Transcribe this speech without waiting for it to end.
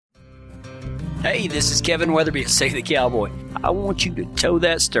Hey, this is Kevin Weatherby of Save the Cowboy. I want you to toe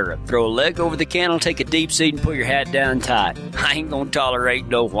that stirrup, throw a leg over the cantle, take a deep seat, and pull your hat down tight. I ain't gonna tolerate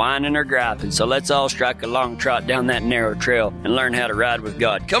no whining or griping, so let's all strike a long trot down that narrow trail and learn how to ride with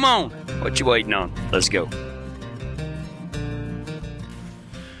God. Come on! What you waiting on? Let's go.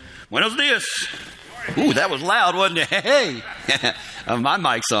 Buenos dias. Ooh, that was loud, wasn't it? Hey! My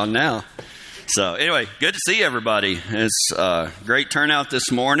mic's on now. So, anyway, good to see everybody. It's a great turnout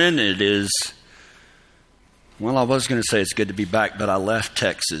this morning. It is... Well, I was going to say it's good to be back, but I left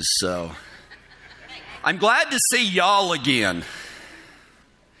Texas, so I'm glad to see y'all again.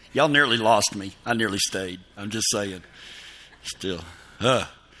 Y'all nearly lost me. I nearly stayed. I'm just saying. Still.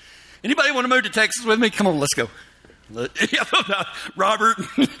 Anybody want to move to Texas with me? Come on, let's go. Robert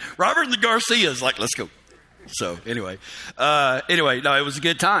and the Garcias, like, let's go. So anyway, no, it was a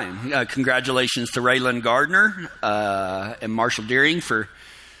good time. Congratulations to Raylan Gardner and Marshall Deering for.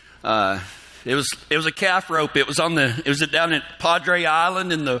 It was a calf rope. It was down at Padre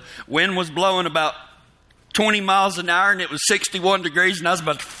Island, and the wind was blowing about 20 miles an hour, and it was 61 degrees, and I was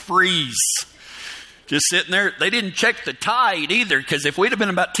about to freeze. Just sitting there. They didn't check the tide either, because if we'd have been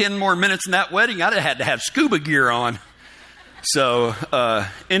about 10 more minutes in that wedding, I'd have had to have scuba gear on. So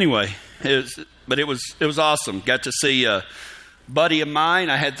anyway, it was awesome. Got to see a buddy of mine.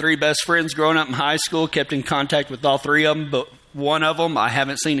 I had 3 best friends growing up in high school. Kept in contact with all 3 of them, but one of them I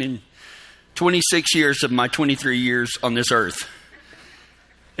haven't seen in 26 years of my 23 years on this earth.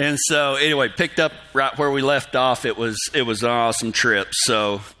 And so anyway, picked up right where we left off. It was an awesome trip.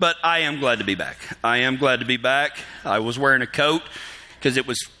 So, but I am glad to be back. I was wearing a coat because it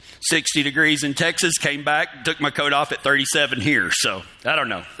was 60 degrees in Texas. Came back, took my coat off at 37 here. So I don't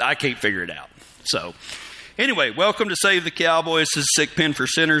know. I can't figure it out. So anyway, welcome to Save the Cowboy. This is a sick pen for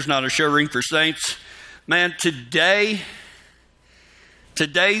sinners, not a show ring for saints. Man,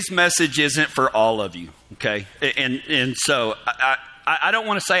 Today's message isn't for all of you, okay? And so I don't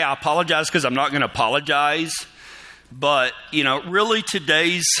want to say I apologize, because I'm not going to apologize. But, really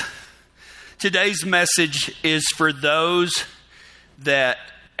today's message is for those that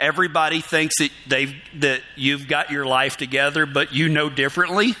everybody thinks that you've got your life together, but you know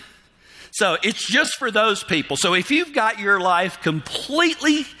differently. So it's just for those people. So if you've got your life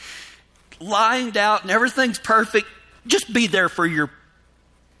completely lined out and everything's perfect, just be there for your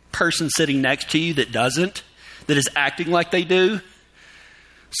person sitting next to you that is acting like they do.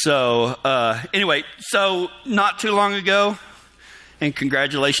 So anyway, so not too long ago, and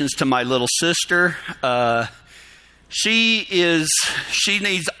congratulations to my little sister. She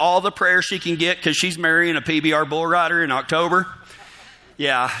needs all the prayer she can get, because she's marrying a PBR bull rider in October.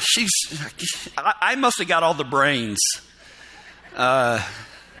 Yeah, I must have got all the brains.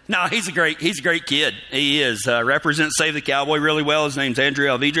 No, he's a great kid. He is. Represents Save the Cowboy really well. His name's Andrew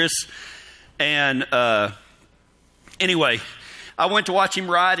Alvidres. And anyway, I went to watch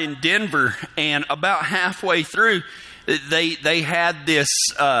him ride in Denver, and about halfway through, they had this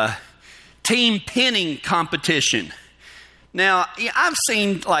team pinning competition. Now, I've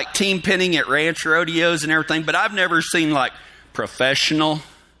seen like team pinning at ranch rodeos and everything, but I've never seen like professional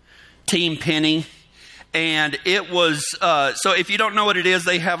team pinning. And it was, so if you don't know what it is,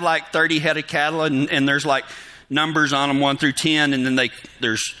 they have like 30 head of cattle, and there's like numbers on them 1 through 10. And then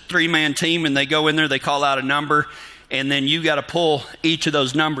there's 3-man team, and they go in there, they call out a number, and then you got to pull each of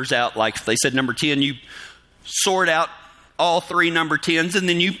those numbers out. Like if they said number 10, you sort out all 3 number 10s, and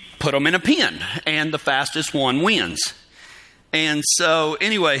then you put them in a pen, and the fastest one wins. And so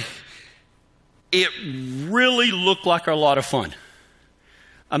anyway, it really looked like a lot of fun.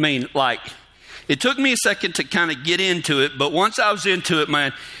 I mean, like, it took me a second to kind of get into it, but once I was into it,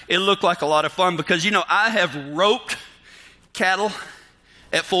 man, it looked like a lot of fun, because, I have roped cattle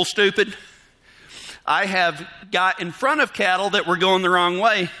at Full Stupid. I have got in front of cattle that were going the wrong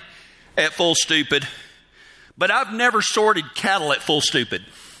way at Full Stupid, but I've never sorted cattle at Full Stupid.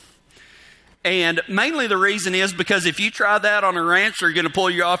 And mainly the reason is because if you try that on a ranch, they're going to pull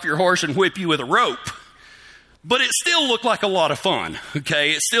you off your horse and whip you with a rope. But it still looked like a lot of fun,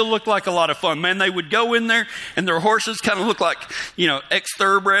 okay? It still looked like a lot of fun. Man, they would go in there, and their horses kind of look like,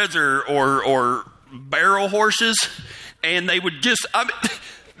 ex-thoroughbreds or barrel horses. And they would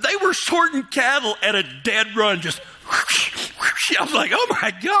they were sorting cattle at a dead run, just I was like, oh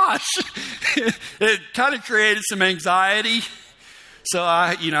my gosh. It kind of created some anxiety. So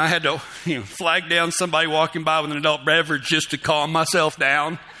I had to, flag down somebody walking by with an adult beverage just to calm myself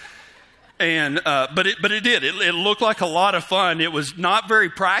down. And but it did. It looked like a lot of fun. It was not very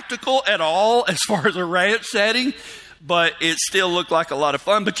practical at all as far as a ranch setting, but it still looked like a lot of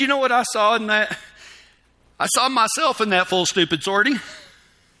fun. But you know what I saw in that? I saw myself in that Full Stupid sorting.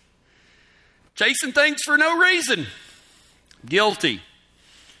 Chasing things for no reason. Guilty.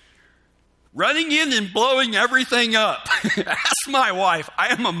 Running in and blowing everything up. Ask my wife. I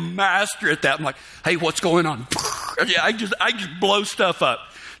am a master at that. I'm like, hey, what's going on? Yeah, I just blow stuff up.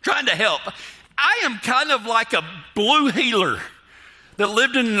 Trying to help. I am kind of like a blue heeler that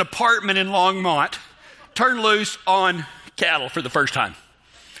lived in an apartment in Longmont, turned loose on cattle for the first time.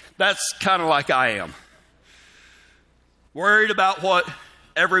 That's kind of like I am. Worried about what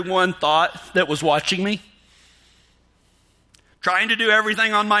everyone thought that was watching me. Trying to do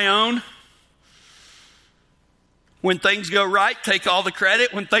everything on my own. When things go right, take all the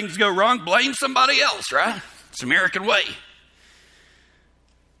credit. When things go wrong, blame somebody else, right? It's the American way.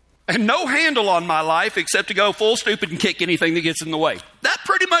 And no handle on my life except to go full stupid and kick anything that gets in the way. That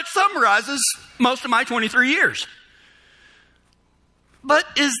pretty much summarizes most of my 23 years. But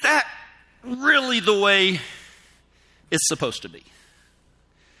is that really the way it's supposed to be?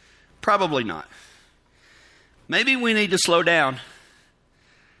 Probably not. Maybe we need to slow down.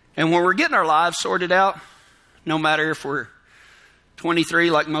 And when we're getting our lives sorted out, no matter if we're 23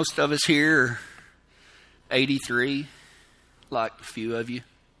 like most of us here, or 83 like a few of you,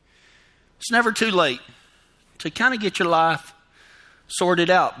 it's never too late to kind of get your life sorted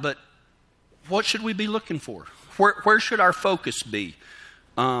out. But what should we be looking for? Where should our focus be?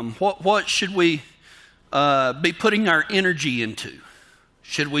 What should we be putting our energy into?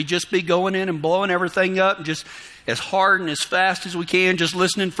 Should we just be going in and blowing everything up and just as hard and as fast as we can, just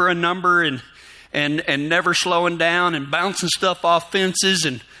listening for a number and never slowing down and bouncing stuff off fences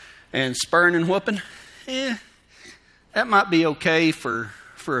and spurring and whooping? That might be okay for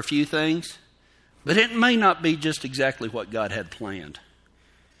a few things, but it may not be just exactly what God had planned.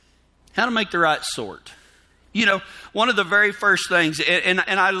 How to make the right sort. You know, one of the very first things, and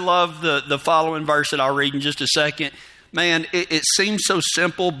I love the following verse that I'll read in just a second. Man, it seems so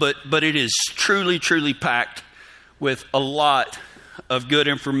simple, but it is truly, truly packed with a lot of good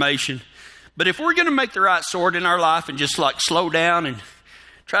information. But if we're going to make the right sort in our life and just like slow down and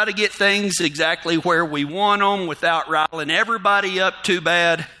try to get things exactly where we want them without riling everybody up too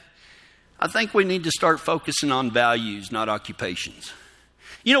bad, I think we need to start focusing on values, not occupations.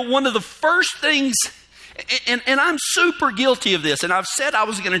 You know, one of the first things, and I'm super guilty of this, and I've said I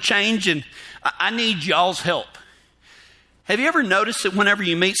was going to change, and I need y'all's help. Have you ever noticed that whenever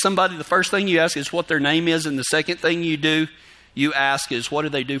you meet somebody, the first thing you ask is what their name is, and the second thing you ask is what do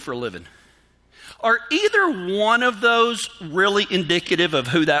they do for a living? Are either one of those really indicative of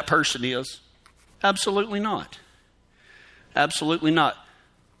who that person is? Absolutely not. Absolutely not.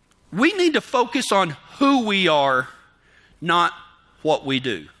 We need to focus on who we are, not what we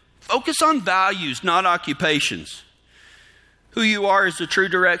do. Focus on values, not occupations. Who you are is the true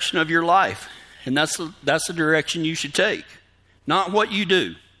direction of your life. And that's the direction you should take, not what you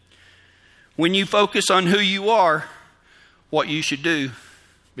do. When you focus on who you are, what you should do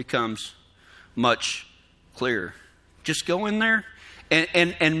becomes much clearer. Just go in there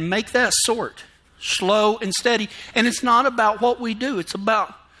and make that sort. Slow and steady. And it's not about what we do. It's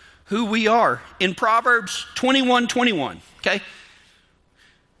about who we are. In Proverbs 21:21, okay?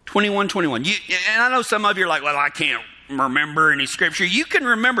 21:21. And I know some of you are like, well, I can't remember any scripture. You can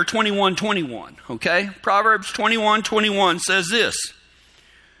remember 21:21, okay? Proverbs 21:21 says this: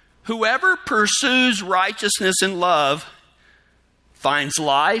 whoever pursues righteousness and love finds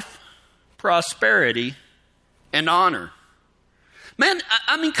life, prosperity, and honor. Man,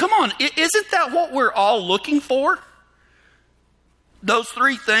 I mean, come on. Isn't that what we're all looking for? Those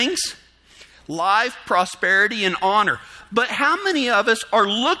three things: life, prosperity, and honor. But how many of us are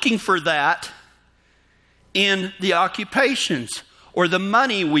looking for that in the occupations or the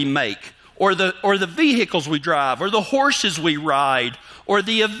money we make or the vehicles we drive or the horses we ride or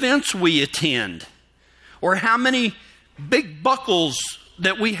the events we attend or how many big buckles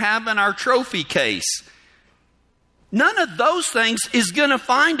that we have in our trophy case? None of those things is going to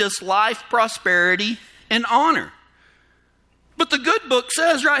find us life, prosperity, and honor. But the good book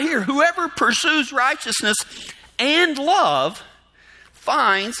says right here, whoever pursues righteousness and love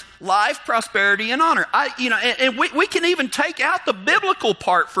finds life, prosperity, and honor. And we can even take out the biblical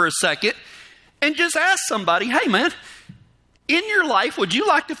part for a second and just ask somebody, hey man, in your life, would you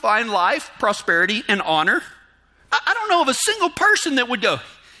like to find life, prosperity, and honor? I don't know of a single person that would go,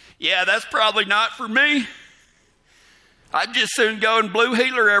 yeah, that's probably not for me. I'd just soon go and blue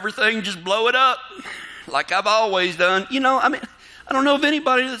heeler everything, just blow it up like I've always done. I don't know of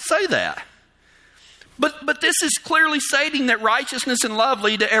anybody that say that. But this is clearly stating that righteousness and love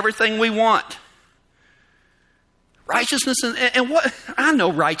lead to everything we want. Righteousness and what? I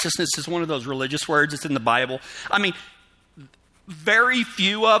know righteousness is one of those religious words that's in the Bible. I mean, very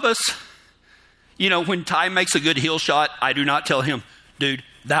few of us You know, when Ty makes a good heel shot, I do not tell him, dude,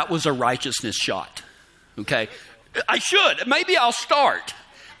 that was a righteousness shot. Okay? I should. Maybe I'll start.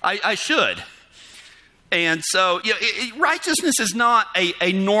 I should. And so, you know, righteousness is not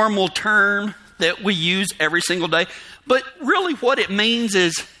a normal term that we use every single day. But really what it means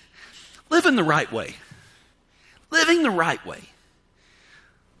is living the right way. Living the right way.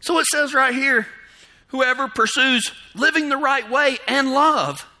 So it says right here, whoever pursues living the right way and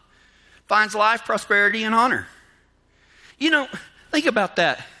love finds life, prosperity, and honor. You know, think about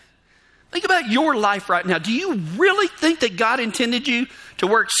that. Think about your life right now. Do you really think that God intended you to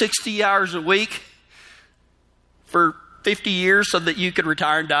work 60 hours a week for 50 years so that you could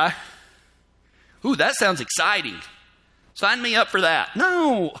retire and die? Ooh, that sounds exciting. Sign me up for that.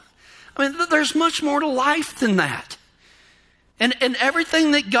 No. I mean, there's much more to life than that. And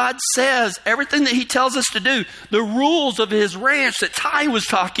everything that God says, everything that he tells us to do, the rules of his ranch that Ty was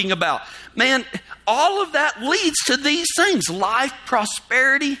talking about, man, all of that leads to these things: life,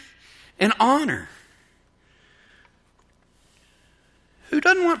 prosperity, and honor. Who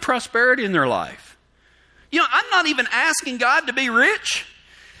doesn't want prosperity in their life? You know, I'm not even asking God to be rich.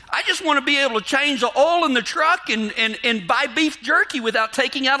 I just want to be able to change the oil in the truck and buy beef jerky without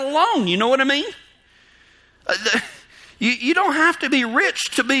taking out a loan. You know what I mean? You don't have to be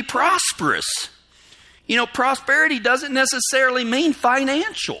rich to be prosperous. You know, prosperity doesn't necessarily mean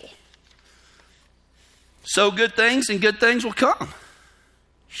financial. Sow good things and good things will come.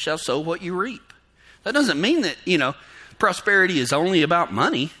 You shall sow what you reap. That doesn't mean that, you know, prosperity is only about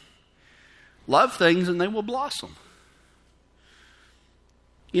money. Love things and they will blossom.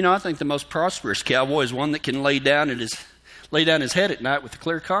 You know, I think the most prosperous cowboy is one that can lay down his head at night with a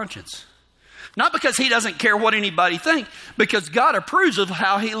clear conscience. Not because he doesn't care what anybody thinks, because God approves of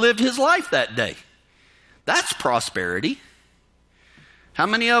how he lived his life that day. That's prosperity. How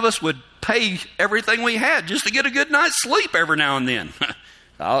many of us would pay everything we had just to get a good night's sleep every now and then?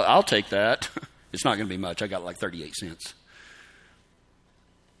 I'll take that. It's not going to be much. I got like 38 cents.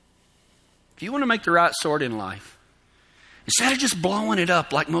 If you want to make the right sort in life, instead of just blowing it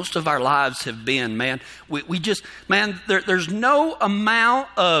up like most of our lives have been, man, there's no amount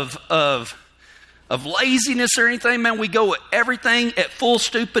of laziness or anything, man. We go at everything at full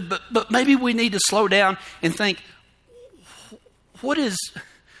stupid, but maybe we need to slow down and think, what is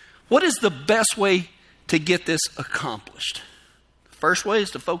the best way to get this accomplished? The first way is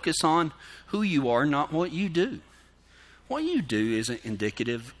to focus on who you are, not what you do. What you do isn't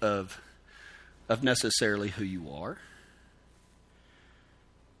indicative of necessarily who you are.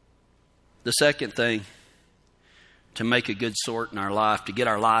 The second thing to make a good sort in our life, to get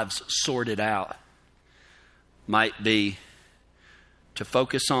our lives sorted out, might be to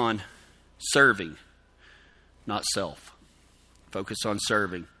focus on serving, not self. Focus on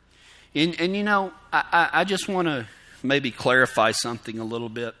serving. And you know, I just want to maybe clarify something a little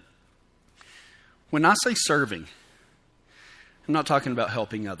bit. When I say serving, I'm not talking about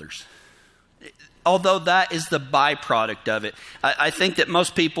helping others. Although that is the byproduct of it. I think that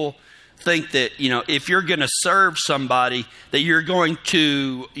most people think that, you know, if you're going to serve somebody, that you're going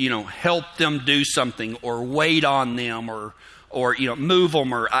to, you know, help them do something or wait on them or you know, move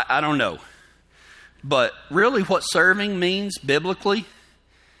them or I don't know. But really what serving means biblically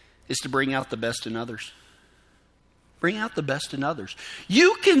is to bring out the best in others. Bring out the best in others.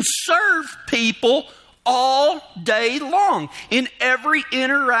 You can serve people all day long in every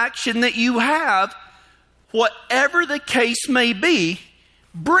interaction that you have, whatever the case may be.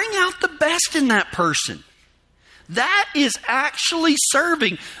 Bring out the best in that person. That is actually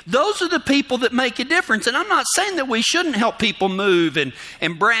serving. Those are the people that make a difference. And I'm not saying that we shouldn't help people move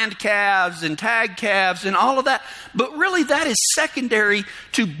and brand calves and tag calves and all of that. But really that is secondary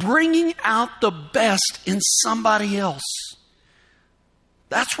to bringing out the best in somebody else.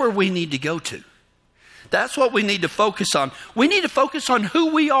 That's where we need to go to. That's what we need to focus on. We need to focus on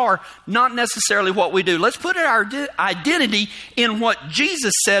who we are, not necessarily what we do. Let's put our identity in what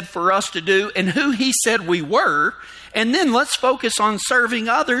Jesus said for us to do and who he said we were. And then let's focus on serving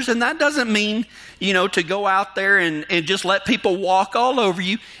others. And that doesn't mean, you know, to go out there and just let people walk all over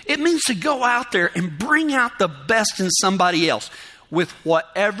you. It means to go out there and bring out the best in somebody else with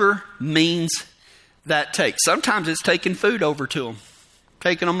whatever means that takes. Sometimes it's taking food over to them,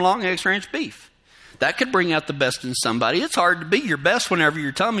 taking them Long X Ranch beef. That could bring out the best in somebody. It's hard to be your best whenever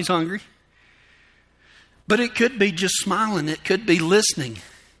your tummy's hungry. But it could be just smiling. It could be listening.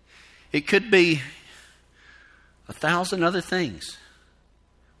 It could be 1,000 other things.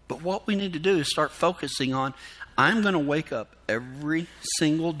 But what we need to do is start focusing on, I'm going to wake up every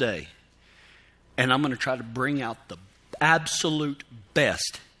single day and I'm going to try to bring out the absolute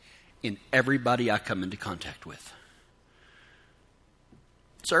best in everybody I come into contact with.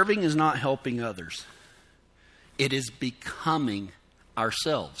 Serving is not helping others. It is becoming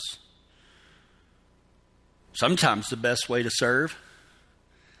ourselves. Sometimes the best way to serve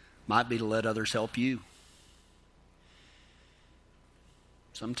might be to let others help you.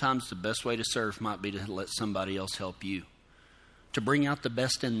 Sometimes the best way to serve might be to let somebody else help you, to bring out the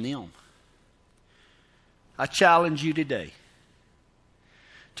best in them. I challenge you today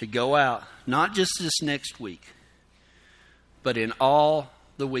to go out, not just this next week, but in all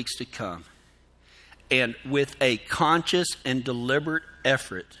the weeks to come, and with a conscious and deliberate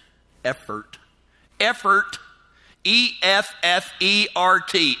effort, E-F-F-E-R-T,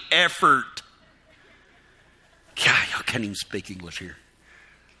 effort. God, y'all can't even speak English here.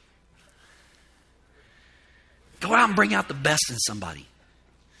 Go out and bring out the best in somebody.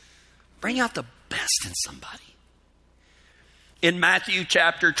 Bring out the best in somebody. In Matthew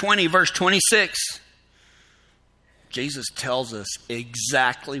chapter 20, verse 26, Jesus tells us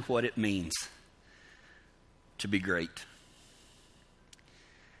exactly what it means to be great.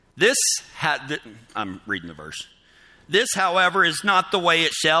 I'm reading the verse. This, however, is not the way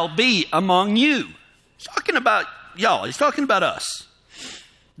it shall be among you. He's talking about y'all. He's talking about us.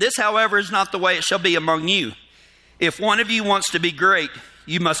 This, however, is not the way it shall be among you. If one of you wants to be great,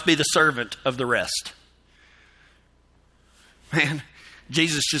 you must be the servant of the rest. Man,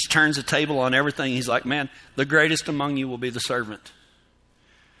 Jesus just turns the table on everything. He's like, man, the greatest among you will be the servant.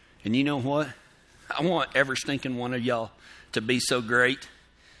 And you know what? I want every stinking one of y'all to be so great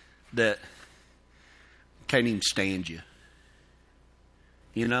that I can't even stand you.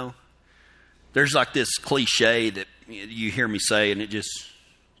 You know? There's like this cliche that you hear me say, and it's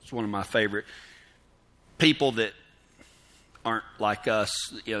one of my favorite. People that aren't like us,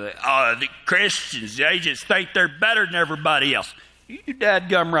 the Christians, they just think they're better than everybody else. You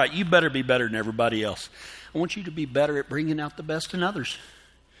dadgum right. You better be better than everybody else. I want you to be better at bringing out the best in others.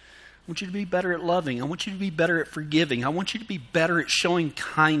 I want you to be better at loving. I want you to be better at forgiving. I want you to be better at showing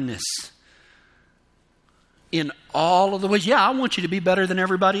kindness in all of the ways. Yeah, I want you to be better than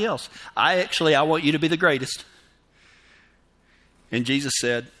everybody else. I want you to be the greatest. And Jesus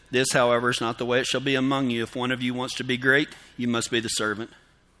said, this, however, is not the way it shall be among you. If one of you wants to be great, you must be the servant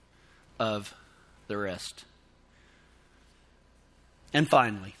of the rest. And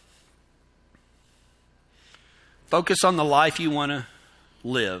finally, focus on the life you want to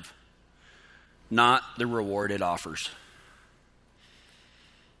live, not the reward it offers.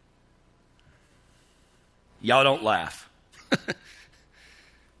 Y'all don't laugh.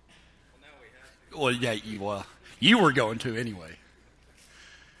 Well, yeah, you were going to anyway.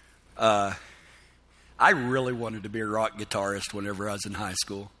 I really wanted to be a rock guitarist whenever I was in high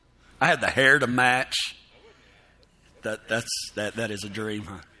school. I had the hair to match. That is a dream,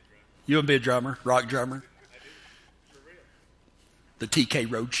 huh? You want to be a drummer, rock drummer? The TK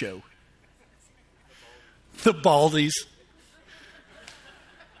Roadshow. The Baldies.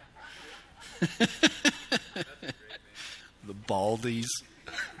 The Baldies.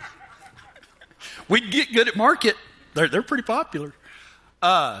 We'd get good at market. They're pretty popular.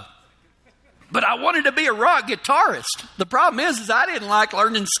 But I wanted to be a rock guitarist. The problem is I didn't like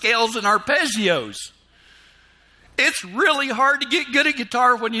learning scales and arpeggios. It's really hard to get good at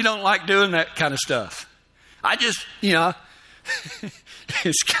guitar when you don't like doing that kind of stuff. I just,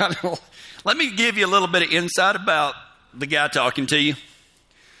 it's kind of, let me give you a little bit of insight about the guy talking to you.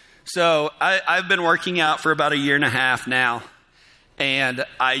 So I've been working out for about 1.5 years now, and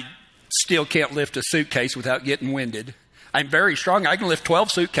I still can't lift a suitcase without getting winded. I'm very strong. I can lift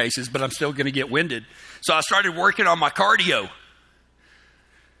 12 suitcases, but I'm still going to get winded. So I started working on my cardio.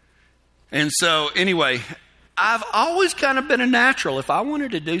 And so anyway, I've always kind of been a natural. If I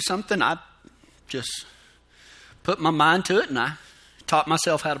wanted to do something, I just put my mind to it, and I taught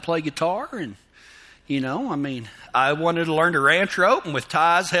myself how to play guitar. And, I wanted to learn to ranch rope, and with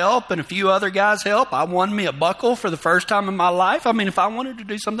Ty's help and a few other guys' help, I won me a buckle for the first time in my life. If I wanted to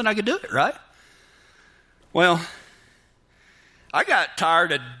do something, I could do it, right? Well, I got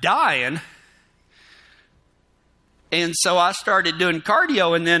tired of dying, and so I started doing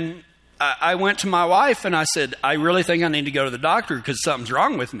cardio, and then I went to my wife, and I said, I really think I need to go to the doctor because something's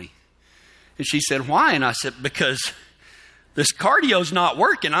wrong with me. And she said, why? And I said, because this cardio's not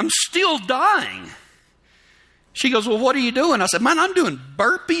working. I'm still dying. She goes, well, what are you doing? I said, man, I'm doing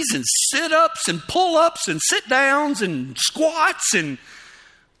burpees and sit-ups and pull-ups and sit-downs and squats and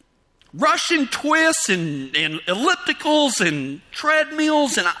Russian twists and ellipticals and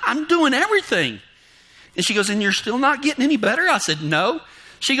treadmills, and I'm doing everything. And she goes, and you're still not getting any better? I said, no.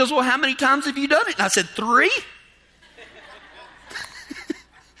 She goes, well, how many times have you done it? And I said, 3.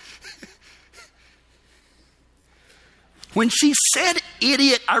 When she said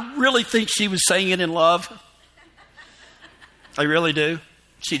idiot, I really think she was saying it in love. I really do.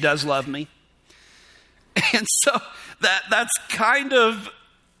 She does love me. And so that's kind of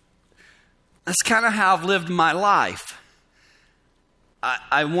how I've lived my life.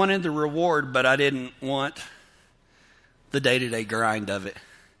 I wanted the reward, but I didn't want the day-to-day grind of it.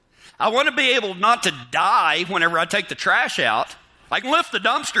 I want to be able not to die whenever I take the trash out. I can lift the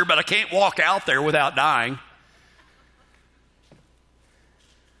dumpster, but I can't walk out there without dying.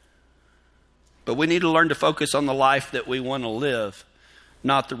 But we need to learn to focus on the life that we want to live,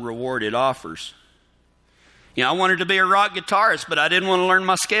 not the reward it offers. You know, I wanted to be a rock guitarist, but I didn't want to learn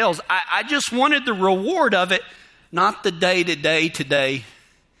my scales. I just wanted the reward of it, not the day-to-day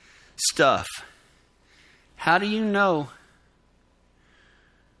stuff. How do you know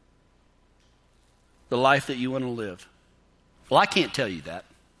the life that you want to live? Well, I can't tell you that.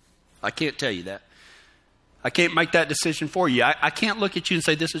 I can't tell you that. I can't make that decision for you. I can't look at you and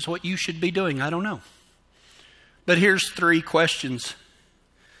say, this is what you should be doing. I don't know. But here's 3 questions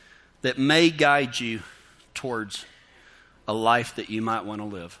that may guide you towards a life that you might want to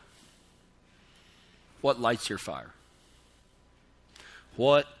live. What lights your fire?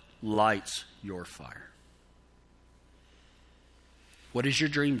 What lights your fire? What is your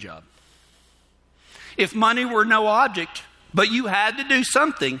dream job? If money were no object, but you had to do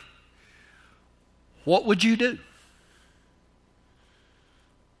something, what would you do?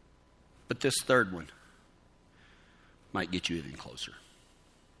 But this third one might get you even closer.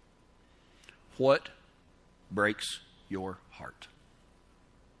 What breaks your heart?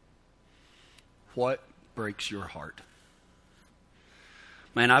 What breaks your heart?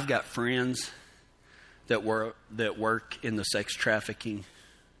 Man, I've got friends that work in the sex trafficking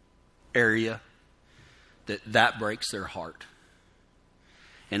area that breaks their heart.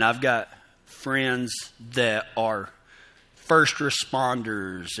 And I've got friends that are first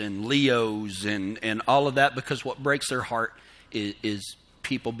responders and Leos and all of that, because what breaks their heart is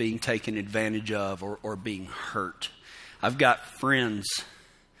people being taken advantage of or being hurt. I've got friends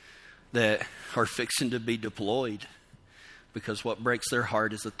that are fixing to be deployed because what breaks their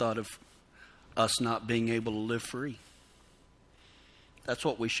heart is the thought of us not being able to live free. That's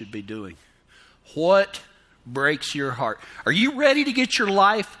what we should be doing. What breaks your heart? Are you ready to get your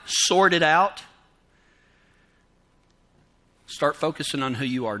life sorted out? Start focusing on who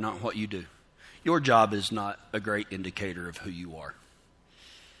you are, not what you do. Your job is not a great indicator of who you are.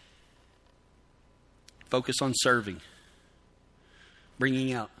 Focus on serving,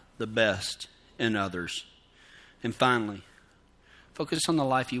 bringing out the best in others. And finally, focus on the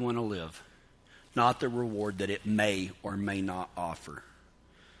life you want to live, not the reward that it may or may not offer.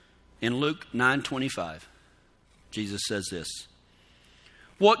 In Luke 9:25, Jesus says this: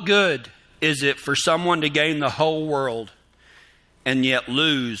 "What good is it for someone to gain the whole world and yet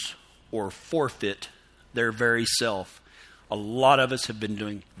lose or forfeit their very self?" A lot of us have been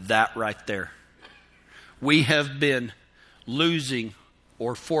doing that right there. We have been losing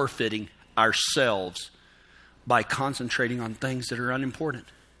or forfeiting ourselves by concentrating on things that are unimportant,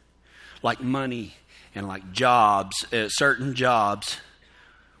 like money and like jobs, certain jobs.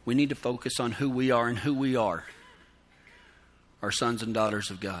 We need to focus on who we are and who we are sons and daughters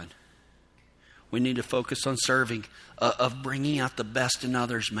of God. We need to focus on serving, of bringing out the best in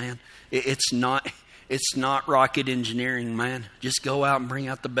others, man. It's not rocket engineering, man. Just go out and bring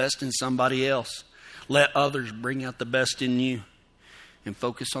out the best in somebody else. Let others bring out the best in you. And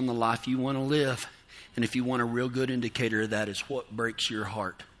focus on the life you want to live. And if you want a real good indicator of that, is what breaks your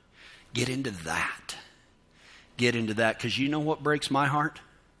heart. Get into that. Get into that. Because you know what breaks my heart?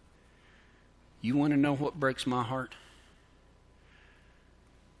 You want to know what breaks my heart?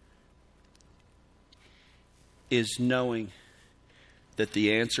 Is knowing that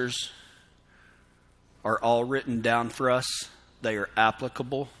the answers are all written down for us. They are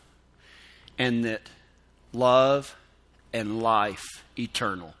applicable. And that love and life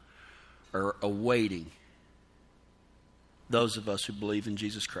eternal are awaiting those of us who believe in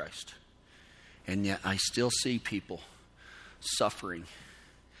Jesus Christ. And yet I still see people suffering.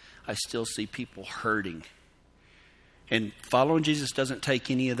 I still see people hurting. And following Jesus doesn't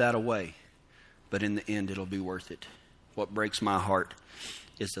take any of that away. But in the end, it'll be worth it. What breaks my heart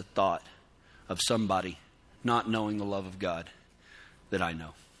is the thought of somebody not knowing the love of God that I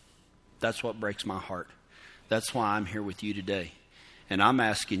know. That's what breaks my heart. That's why I'm here with you today. And I'm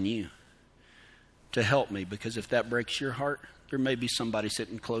asking you to help me, because if that breaks your heart, there may be somebody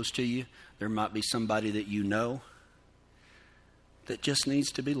sitting close to you. There might be somebody that you know that just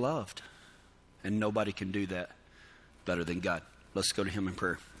needs to be loved. And nobody can do that better than God. Let's go to Him in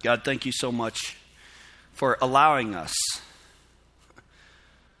prayer. God, thank you so much for allowing us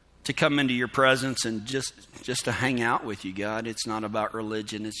to come into your presence and just to hang out with you, God. It's not about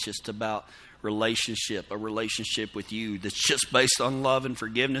religion. It's just about relationship, a relationship with you that's just based on love and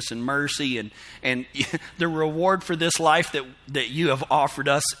forgiveness and mercy. And the reward for this life that you have offered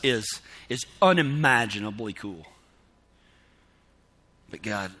us is unimaginably cool. But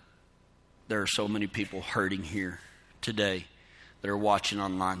God, there are so many people hurting here today that are watching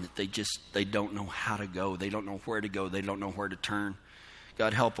online that they don't know how to go. They don't know where to go. They don't know where to turn.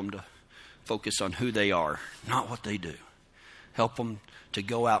 God, help them to focus on who they are, not what they do. Help them to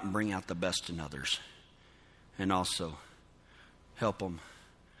go out and bring out the best in others. And also help them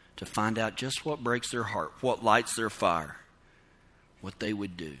to find out just what breaks their heart, what lights their fire, what they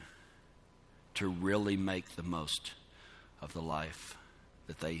would do to really make the most of the life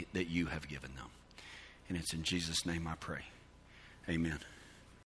that you have given them. And it's in Jesus' name I pray. Amen.